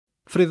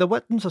Frae the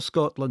Wittens of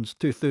Scotland's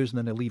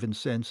 2011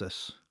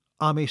 census,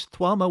 almost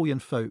 2 million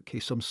folk hae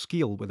some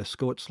skill with the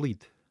Scots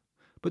lead.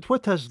 But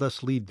what is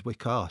this lead we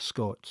ca'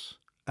 Scots,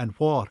 and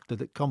where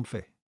did it come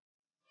fae?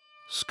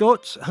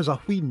 Scots has a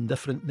wheen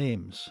different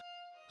names.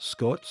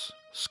 Scots,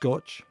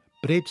 Scotch,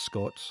 Braid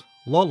Scots,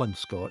 Lowland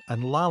Scot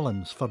and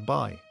Lallans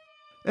forby.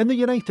 In the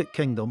United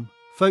Kingdom,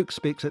 folk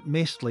speaks it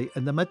mostly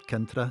in the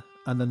mid-country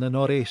and in the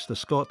northeast of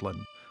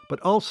Scotland,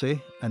 but also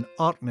in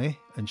Orkney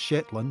and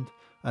Shetland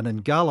and in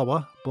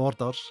Galloway,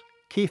 Borders,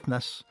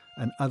 Caithness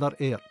and other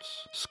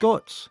airts.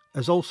 Scots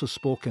is also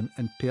spoken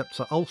in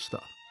parts of Ulster.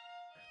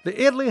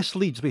 The earliest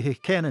leads we hae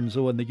kennings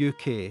o in the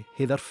UK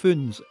hae their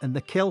foons in the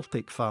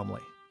Celtic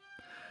family.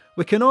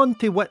 We ken on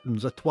to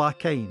Wittens of twa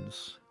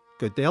kinds,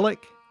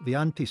 Gaelic, the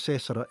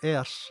antecessor of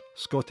Erse,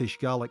 Scottish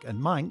Gaelic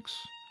and Manx,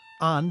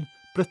 and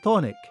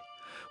Brittonic,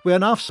 with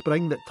an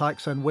offspring that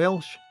tacks in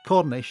Welsh,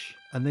 Cornish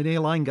and the nae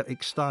longer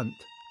extant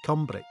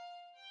Cumbric.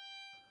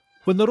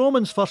 When the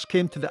Romans first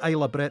came to the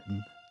Isle of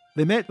Britain,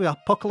 they met with a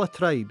puckle of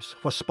tribes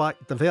wha spak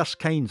diverse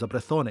kinds of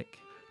Brittonic.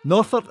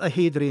 Northward of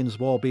Hadrian's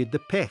Wall bade the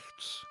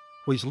Pects,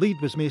 whose lead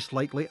was most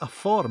likely a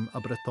form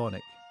of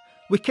Brittonic.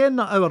 We ken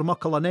that our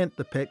muckle anent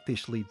the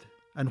Pectish lead,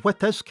 and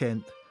what is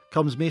kent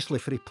comes mostly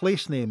frae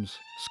place names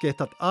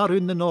scattered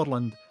around the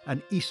Norland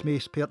and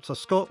eastmost parts of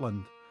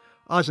Scotland,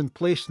 as in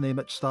place name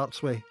it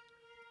starts with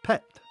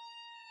Pitt.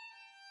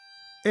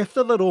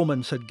 After the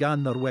Romans had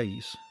gone their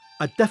ways,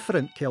 a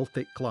different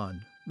Celtic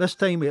clan, this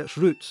time with its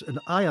roots in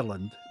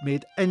Ireland,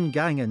 made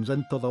ingangings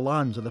into the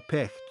lands of the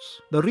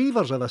Pects. The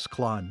reivers of this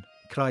clan,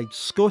 cried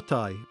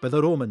Scotai by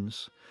the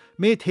Romans,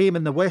 made hame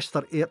in the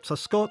western airts of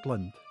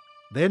Scotland,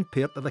 then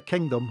part of the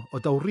kingdom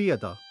of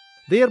Dalriada.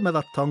 Their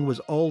mother tongue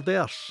was Old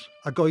Erse,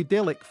 a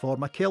Gaelic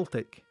form of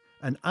Celtic,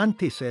 an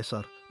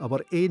antecessor of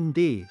our ain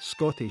day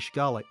Scottish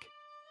Gaelic.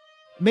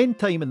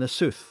 Meantime in the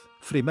south,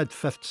 frae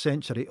mid-5th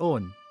century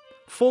on,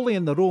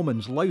 following the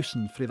Romans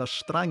lousing frae their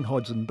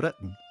strangholds in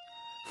Britain,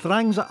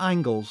 thrangs of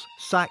Angles,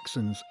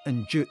 Saxons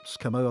and Jutes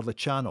come over the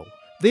Channel.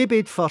 They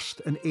bade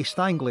first in East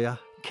Anglia,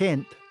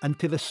 Kent and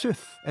to the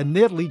south, and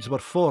their leads were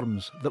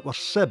forms that were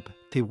sib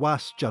to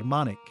West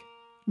Germanic.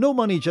 No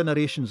many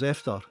generations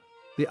after,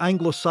 the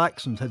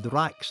Anglo-Saxons had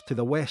racks to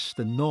the west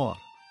and north,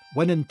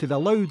 winning to the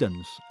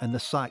Loudons in the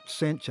 6th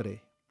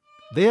century.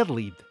 Their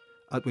lead,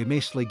 at we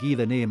mostly gie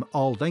the name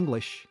Old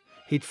English,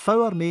 had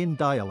 4 main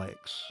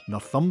dialects: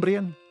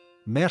 Northumbrian,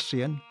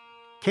 Mercian,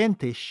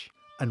 Kentish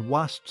and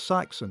West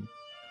Saxon.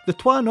 The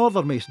twa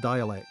northernmost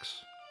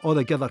dialects,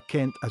 altogether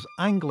kent as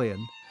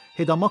Anglian,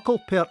 had a muckle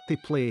part to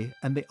play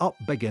in the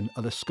upbigging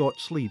of the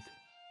Scots lead.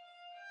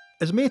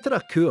 As matter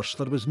of course,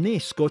 there was nae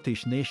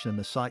Scottish nation in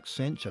the 6th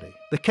century.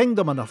 The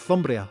kingdom of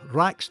Northumbria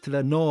racks to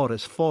the north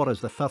as far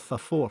as the Firth of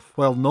Forth,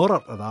 while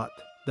north of that,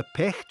 the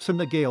Pects and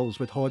the Gaels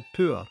would haud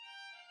poor.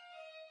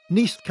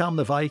 Neast came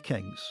the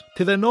Vikings.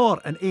 To the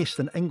north and east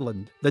in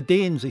England, the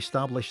Danes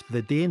established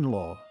the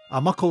Danelaw, a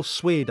muckle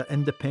swathe of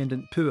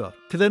independent poor.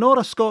 To the north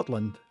of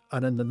Scotland,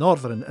 and in the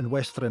northern and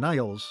western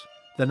Isles,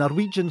 the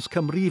Norwegians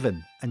come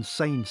reiving and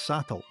signed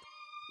sattled.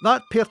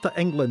 That part of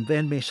England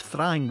then most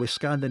thrang with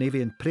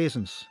Scandinavian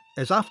presence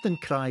is often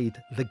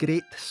cried the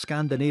Great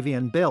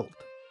Scandinavian Belt.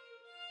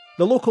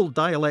 The local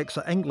dialects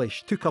of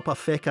English took up a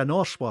feck of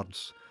Norse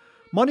words.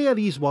 Many of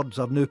these words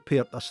are now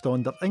part of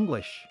standard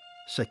English,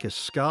 such as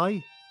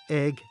sky,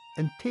 egg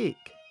and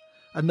take,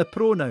 and the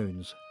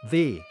pronouns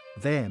they,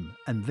 them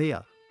and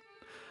their.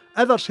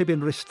 Others have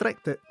been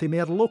restricted to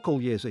mere local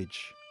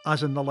usage,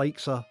 as in the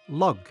likes of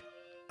lug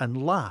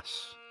and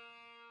lass.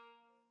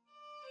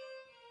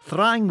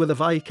 Thrang with the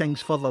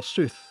Vikings further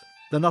south,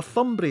 the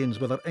Northumbrians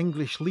with their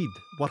English lead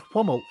were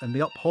whummel in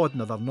the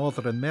upholding of their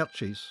northern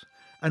marches,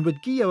 and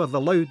would gie over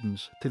the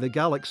Loudons to the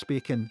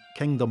Gaelic-speaking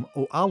kingdom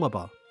o'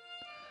 Alba.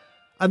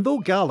 And though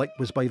Gaelic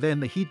was by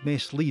then the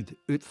heedmaist lead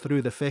out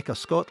through the feck of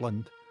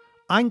Scotland,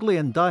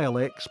 Anglian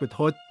dialects would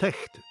haud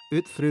ticht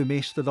out through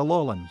most of the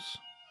lowlands.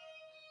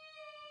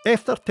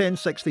 After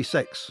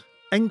 1066,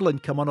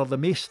 England came under the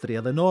maestry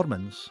of the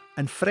Normans,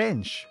 and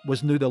French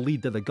was now the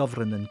lead of the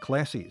governing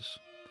classes.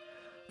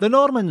 The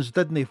Normans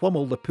didn't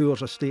whummel the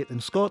poor's estate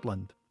in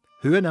Scotland.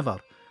 However,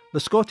 the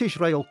Scottish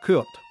royal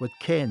court would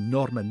ken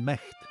Norman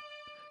micht.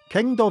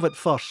 King David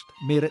first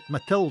married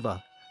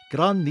Matilda,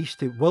 grandniece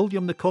to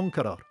William the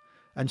Conqueror,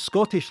 and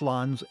Scottish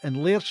lands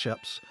and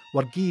lairships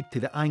were gied to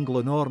the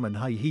Anglo-Norman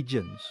high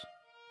Hegians.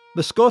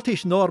 The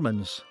Scottish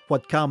Normans,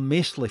 wad cam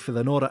mostly for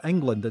the north of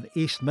England and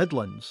East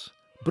Midlands,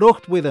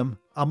 brought with them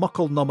a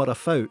muckle number of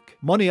folk,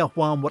 mony of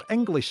wham were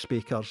English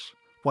speakers,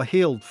 wha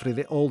hailed frae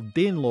the old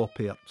Danelaw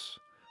parts,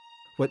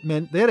 what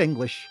meant their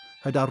English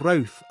had a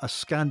routh of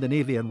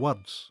Scandinavian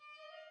words.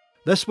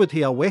 This would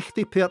hae a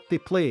wechty part to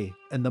play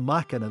in the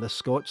making of the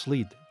Scots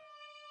lead.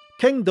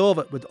 King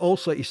David would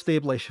also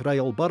establish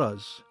royal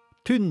boroughs,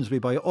 towns wi'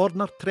 by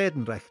ordinary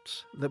trading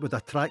richts that would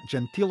attract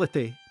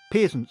gentility,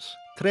 peasants,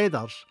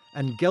 traders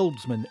and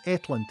guildsmen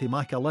ettlin to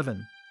mak a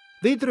living.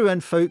 They drew in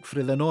folk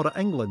frae the north of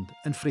England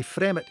and frae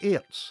fremit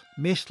airts,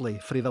 mostly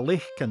frae the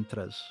lake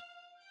countries.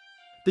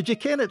 Did ye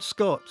ken that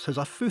Scots has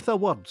a footh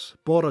of words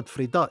borrowed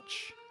frae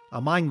Dutch,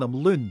 among them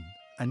loon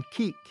and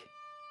keek.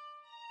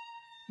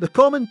 The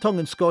common tongue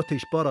in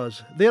Scottish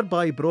boroughs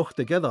thereby broke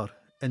together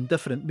in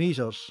different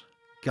measures: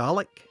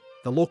 Gaelic,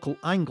 the local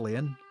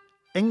Anglian,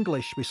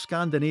 English with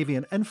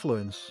Scandinavian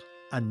influence,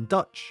 and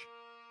Dutch.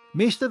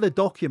 Most of the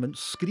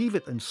documents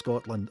screvet in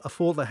Scotland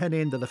afore the hin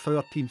end of the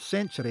 14th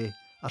century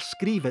are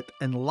screvet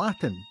in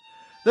Latin.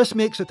 This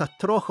makes it a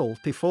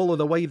trochel to follow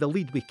the way the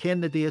lead we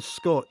ken the day as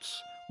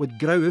Scots would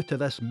grow out of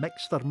this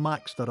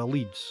mixter-maxter of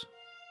leads.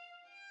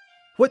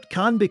 What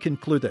can be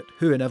concluded,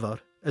 however,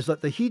 is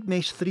that the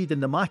heedmaist threed in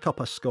the mack-up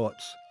of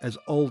Scots is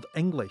Old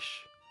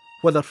English,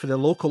 whether for the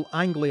local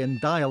Anglian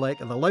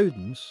dialect of the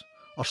Loudons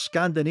or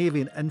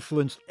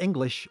Scandinavian-influenced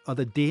English of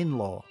the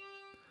Danelaw.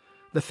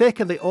 The feck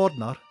of the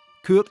ordinary,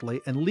 courtly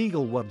and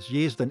legal words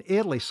used in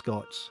early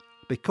Scots,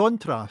 by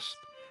contrast,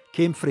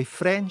 came frae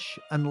French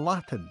and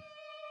Latin.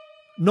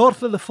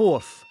 North of the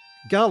Forth,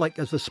 Gaelic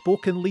as the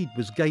spoken lead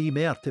was gae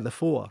mair to the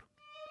fore.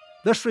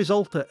 This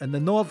resulted in the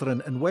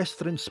northern and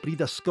western spread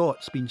of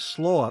Scots being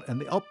slower in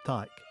the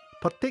uptake,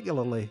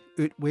 particularly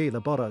outway the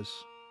boroughs.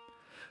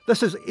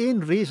 This is ain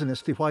reason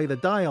as to why the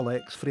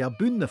dialects frae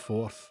aboon the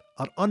Forth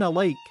are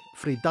unalike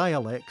frae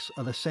dialects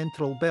of the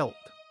central belt.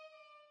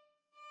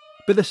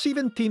 By the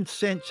 17th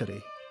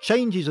century,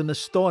 changes in the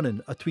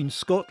stoning atween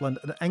Scotland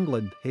and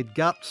England had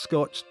gart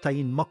Scots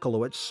tying muckle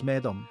o' its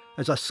smedum.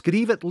 As a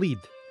screvet lead,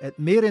 it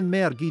mair and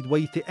mair gied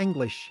way to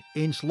English,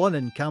 aince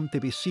Lunnon came to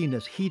be seen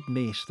as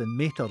heedmaist and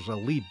maters a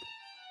lead.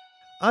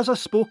 As a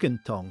spoken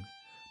tongue,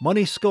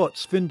 mony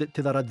Scots found it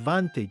to their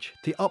advantage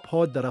to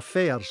uphold their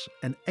affairs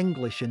in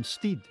English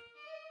instead.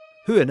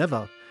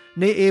 However,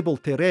 nae able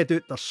to read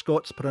out their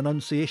Scots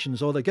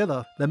pronunciations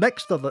altogether, the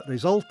mixture that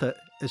resulted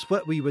is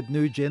what we would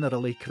now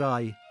generally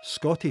cry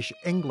Scottish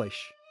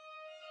English.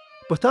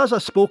 But as a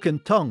spoken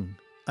tongue,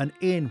 and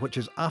ane which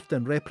is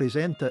often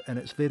represented in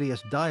its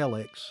various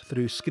dialects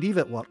through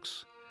screvet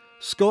works,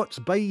 Scots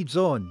bides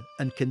on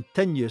and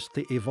continues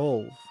to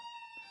evolve.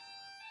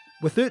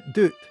 Without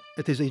doubt,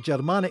 it is a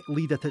Germanic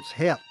lead at its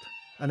heart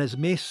and is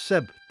maist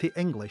sib to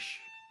English.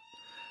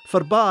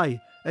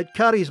 Forby, it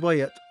carries wi'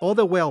 it all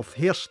the wealth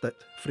hairsted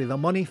frae the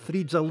mony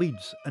threads o'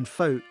 leads and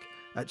folk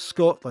that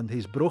Scotland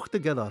has brocht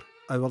together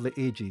over the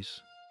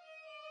ages.